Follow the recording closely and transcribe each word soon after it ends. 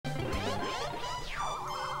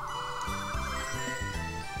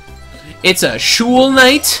It's a shul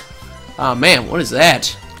night? Oh man, what is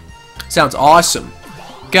that? Sounds awesome.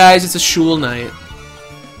 Guys, it's a shul night.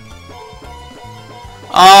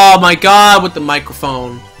 Oh my god, with the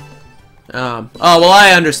microphone. Oh, well,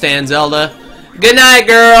 I understand, Zelda. Good night,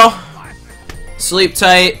 girl. Sleep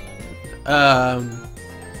tight.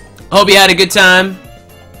 Hope you had a good time.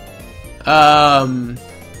 And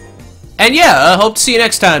yeah, I hope to see you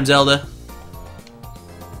next time, Zelda.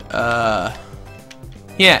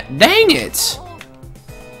 Yeah, dang it.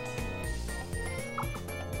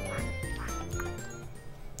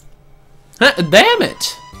 Damn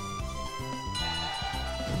it.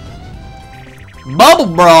 Bubble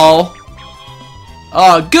Brawl.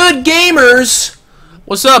 Good gamers.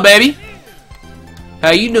 What's up, baby?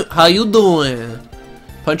 How you doing?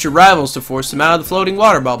 Punch your rivals to force them out of the floating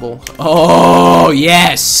water bubble. Oh,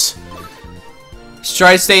 yes. Just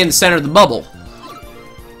try to stay in the center of the bubble.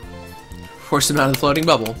 Force them out of the floating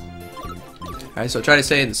bubble. Alright, so try to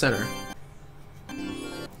stay in the center.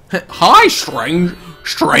 Hi, stranger.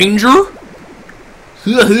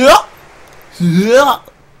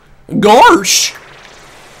 Gosh.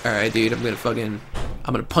 Alright, dude, I'm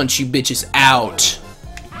gonna punch you bitches out.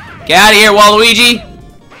 Get out of here, Waluigi.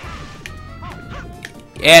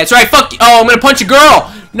 Yeah, that's right, fuck you. Oh, I'm gonna punch a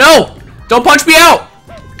girl. No, don't punch me out.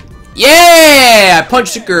 Yeah, I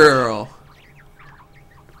punched a girl.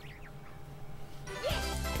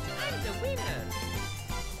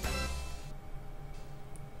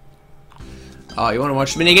 Oh, you wanna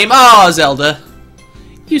watch the minigame? Oh, Zelda.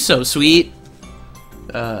 You so sweet.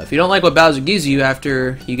 If you don't like what Bowser gives you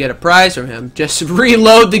after you get a prize from him, just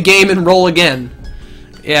reload the game and roll again.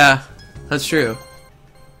 Yeah, that's true.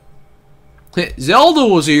 Zelda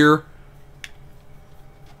was here.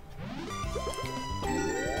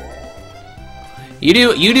 You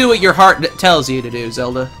do what your heart tells you to do,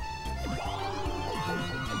 Zelda.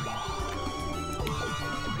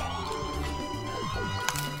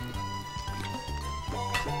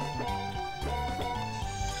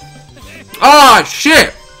 Ah,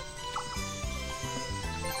 shit!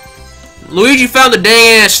 Luigi found the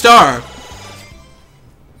dang ass star.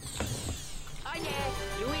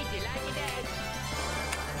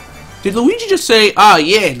 Did Luigi just say, "Oh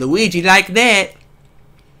yeah, Luigi like that"?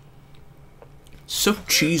 So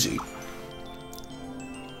cheesy.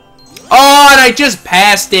 Oh, and I just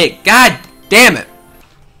passed it. God damn it.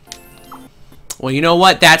 Well, you know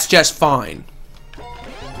what? That's just fine.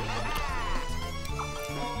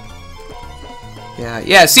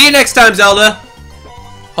 Yeah, see you next time, Zelda.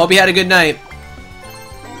 Hope you had a good night.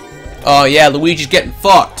 Oh yeah, Luigi's getting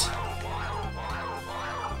fucked.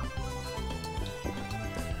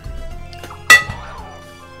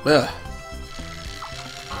 Ugh.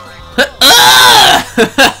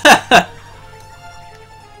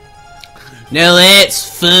 Now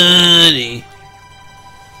that's funny.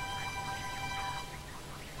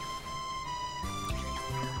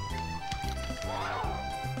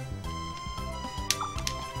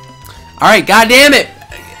 Alright, goddamn it!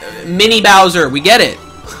 Mini Bowser, we get it.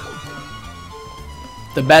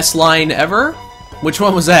 The best line ever? Which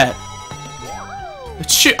one was that?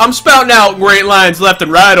 Shit, I'm spouting out great lines left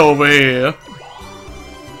and right over here.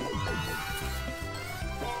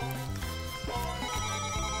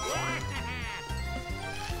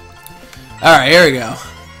 Alright, here we go.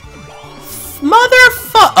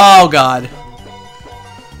 Motherfuck! Oh, God.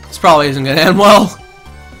 This probably isn't gonna end well.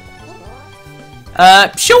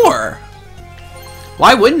 Sure.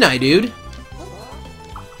 Why wouldn't I, dude?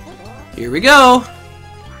 Here we go.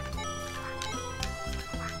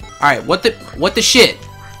 Alright, what the shit?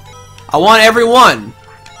 I want everyone.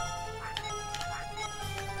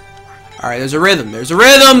 Alright, there's a rhythm. There's a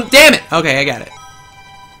rhythm! Damn it! Okay, I got it.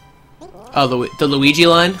 Oh, the Luigi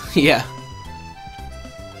line? Yeah.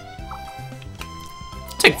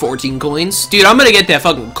 Take 14 coins. Dude, I'm gonna get that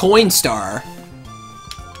fucking coin star.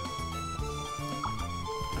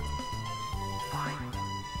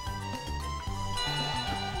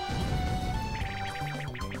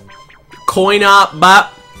 Coin up,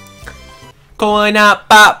 bop. Coin up,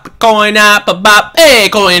 bop. Coin up, bop. Hey,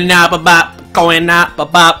 coin up, bop. Coin up,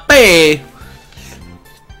 bop. Hey.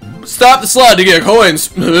 Stop the slide to get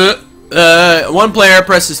coins. One player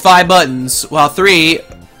presses 5 buttons, while 3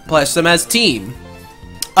 press them as a team.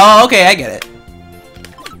 Oh, okay, I get it.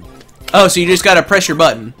 Oh, so you just gotta press your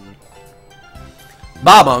button.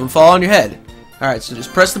 Bob-omb, fall on your head. Alright, so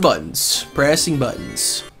just press the buttons. Pressing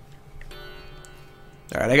buttons.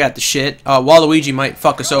 Alright, I got the shit. Waluigi might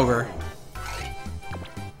fuck us over.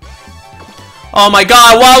 Oh my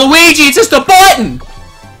god, Waluigi, it's just a button!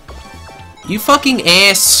 You fucking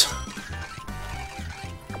ass.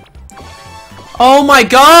 Oh my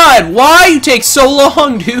god! Why you take so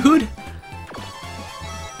long, dude?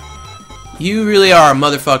 You really are a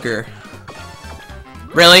motherfucker.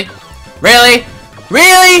 Really? Really?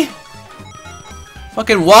 Really?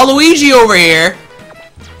 Fucking Waluigi over here.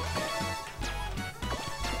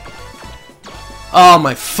 Oh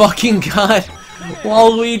my fucking god.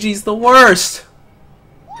 Waluigi's the worst.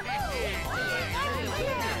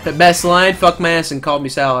 The best line, fuck my ass and call me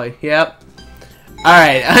Sally. Yep.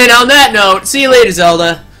 Alright, and on that note, see you later,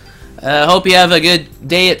 Zelda. Hope you have a good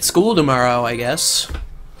day at school tomorrow, I guess.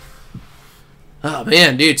 Oh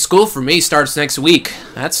man, dude, school for me starts next week.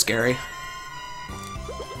 That's scary.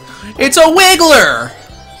 It's a Wiggler!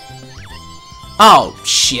 Oh,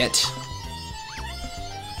 shit.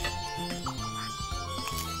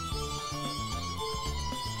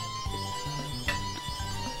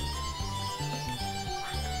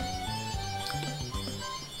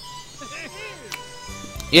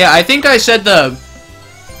 Yeah, I think I said the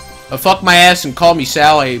fuck my ass and call me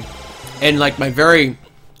Sally in like my very...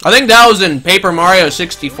 I think that was in Paper Mario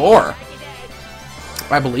 64.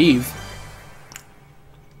 I believe.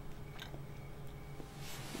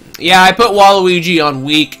 Yeah, I put Waluigi on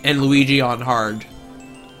weak and Luigi on hard.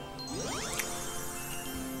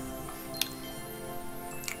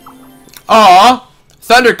 Aw,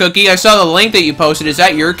 Thunder Cookie, I saw the link that you posted. Is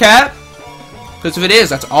that your cat? Because if it is,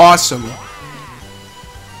 that's awesome.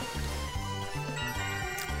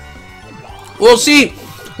 Well, see,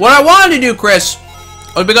 what I wanted to do, Chris,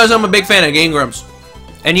 was because I'm a big fan of Game Grumps.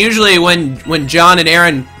 And usually when John and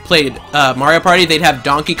Aaron played Mario Party, they'd have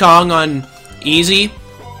Donkey Kong on easy.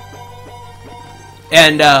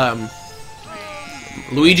 And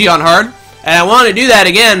Luigi on hard. And I want to do that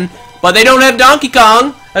again, but they don't have Donkey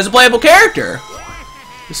Kong as a playable character.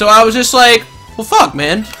 So I was just like, well, fuck,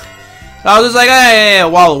 man. I was just like, hey,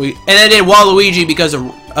 Waluigi. And I did Waluigi because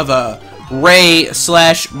of a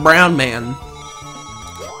Ray/Brown Man.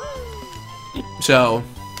 So,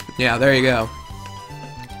 yeah, there you go.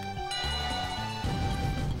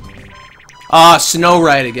 Ah, Snow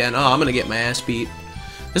Ride again. Oh, I'm gonna get my ass beat.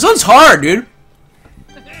 This one's hard, dude.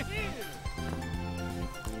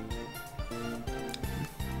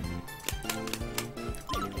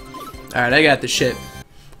 Alright, I got this shit.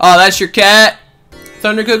 Oh, that's your cat?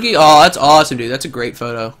 Thunder Cookie? Oh, that's awesome, dude. That's a great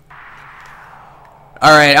photo.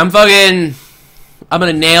 Alright, I'm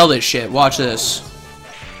gonna nail this shit. Watch this.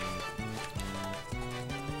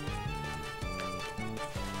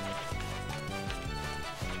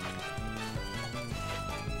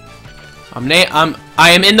 I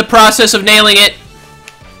am in the process of nailing it.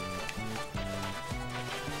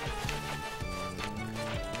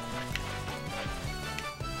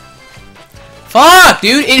 Fuck,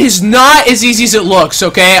 dude, it is not as easy as it looks,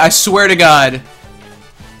 okay? I swear to God.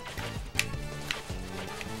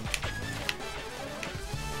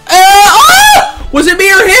 Oh! Was it me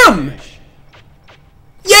or him?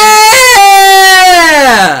 Yeah!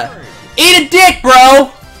 Eat a dick,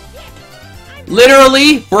 bro!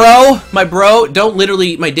 Literally, bro, my bro, don't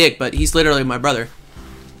literally eat my dick, but he's literally my brother.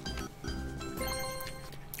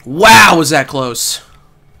 Wow, was that close.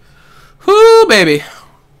 Whoo, baby.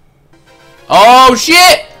 Oh,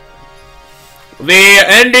 shit! The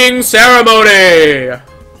ending ceremony!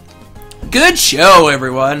 Good show,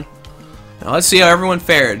 everyone. Now, let's see how everyone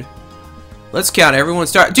fared. Let's count everyone's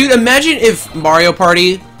start. Dude, imagine if Mario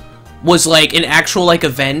Party was like an actual like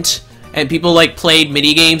event and people like played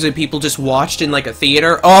mini games and people just watched in like a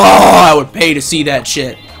theater. Oh, I would pay to see that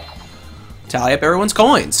shit. Tally up everyone's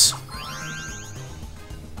coins.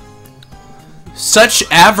 Such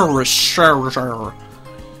avarice.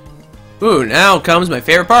 Ooh, now comes my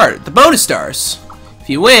favorite part, the bonus stars. If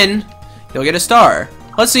you win, you'll get a star.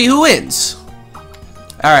 Let's see who wins.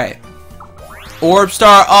 Alright. Orb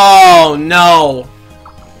star. Oh, no.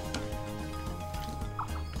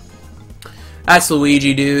 That's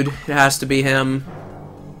Luigi, dude. It has to be him.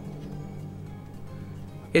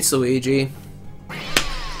 It's Luigi.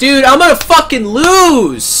 Dude, I'm gonna fucking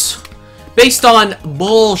lose! Based on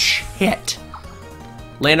bullshit.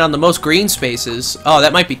 Land on the most green spaces. Oh,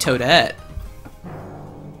 that might be Toadette.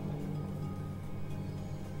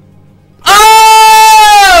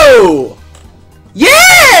 Oh!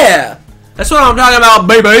 Yeah! That's what I'm talking about,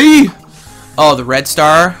 baby! Oh, the red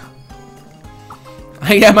star. I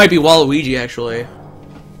think that might be Waluigi, actually.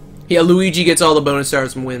 Yeah, Luigi gets all the bonus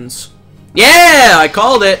stars and wins. Yeah! I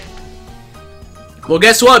called it! Well,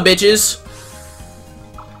 guess what, bitches?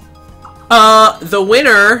 The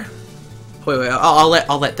winner... Wait, I'll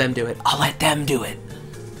let them do it. I'll let them do it.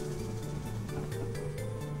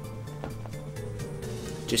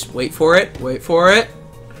 Just wait for it. Wait for it.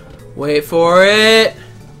 Wait for it.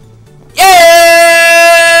 Yeah!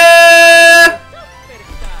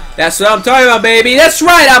 That's what I'm talking about, baby. That's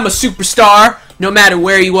right, I'm a superstar, no matter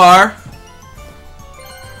where you are.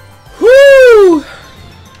 Woo!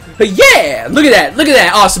 Yeah! Look at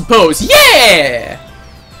that awesome pose. Yeah!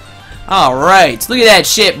 Alright, look at that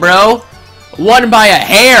shit, bro. Won by a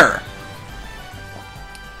hair.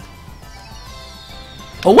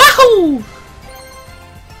 Wahoo!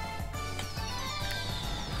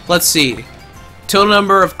 Let's see. Total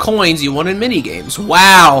number of coins you won in minigames.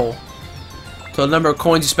 Wow. Total number of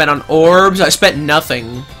coins you spent on orbs. I spent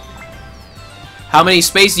nothing. How many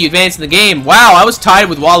spaces you advanced in the game? Wow, I was tied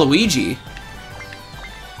with Waluigi.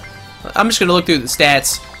 I'm just gonna look through the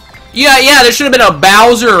stats. Yeah, there should have been a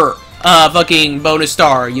Bowser fucking bonus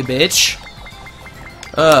star, you bitch.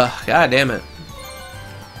 God damn it.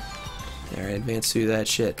 Alright, advance through that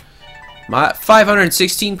shit. My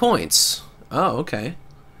 516 points. Oh, okay.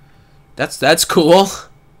 That's cool.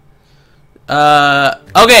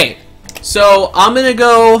 Okay. So, I'm gonna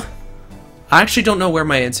go... I actually don't know where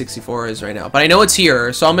my N64 is right now, but I know it's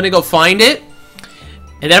here, so I'm gonna go find it.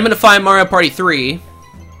 And then I'm gonna find Mario Party 3.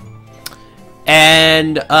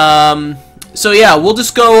 And, so yeah, we'll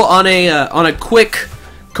just go on a quick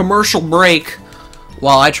commercial break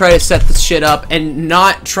while I try to set this shit up and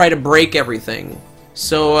not try to break everything.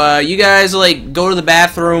 So, you guys, like, go to the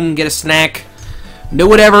bathroom, get a snack, do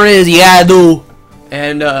whatever it is you gotta do,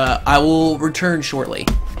 and, I will return shortly.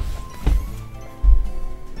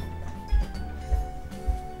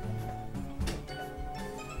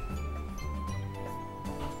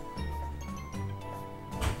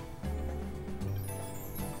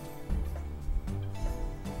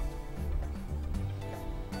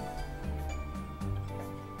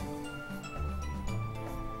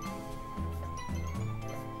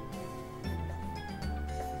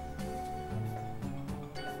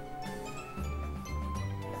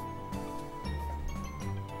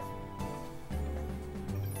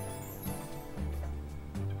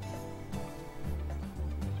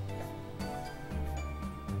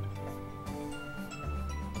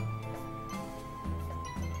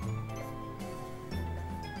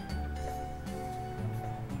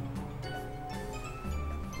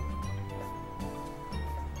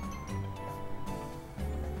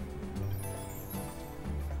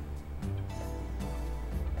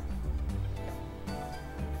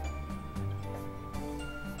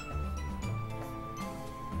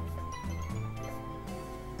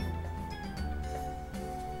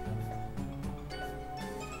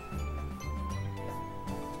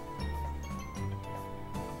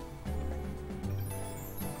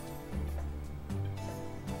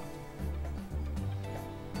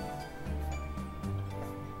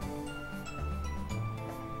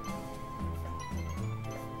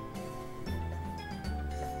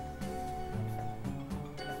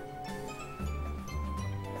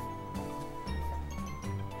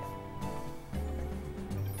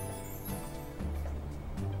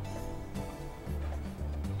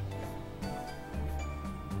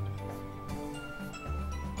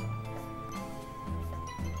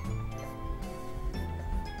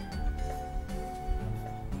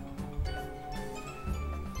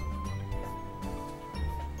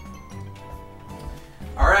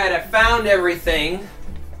 Alright, I found everything.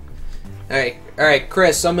 Alright,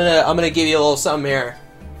 Chris, I'm gonna give you a little something here.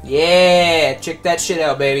 Yeah, check that shit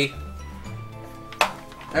out, baby.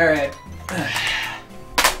 Alright.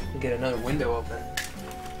 Get another window open.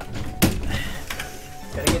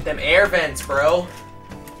 Gotta get them air vents, bro.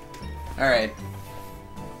 Alright.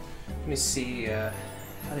 Let me see how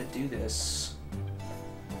to do this.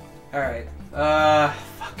 Alright.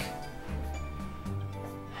 Fuck.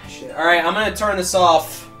 Shit. Alright, I'm gonna turn this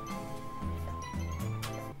off.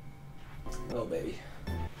 Oh, baby.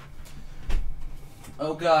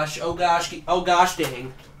 Oh gosh, oh gosh, oh gosh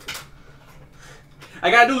dang.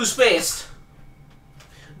 I gotta do this fast.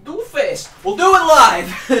 Do it fast. We'll do it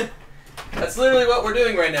live. That's literally what we're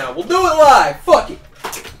doing right now. We'll do it live. Fuck it.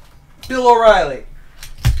 Bill O'Reilly.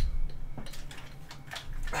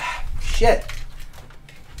 Shit.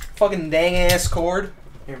 Fucking dang ass cord.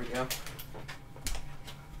 Here we go.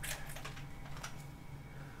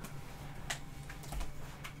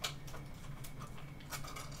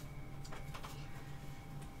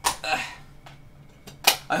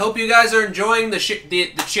 I hope you guys are enjoying the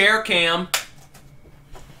chair cam.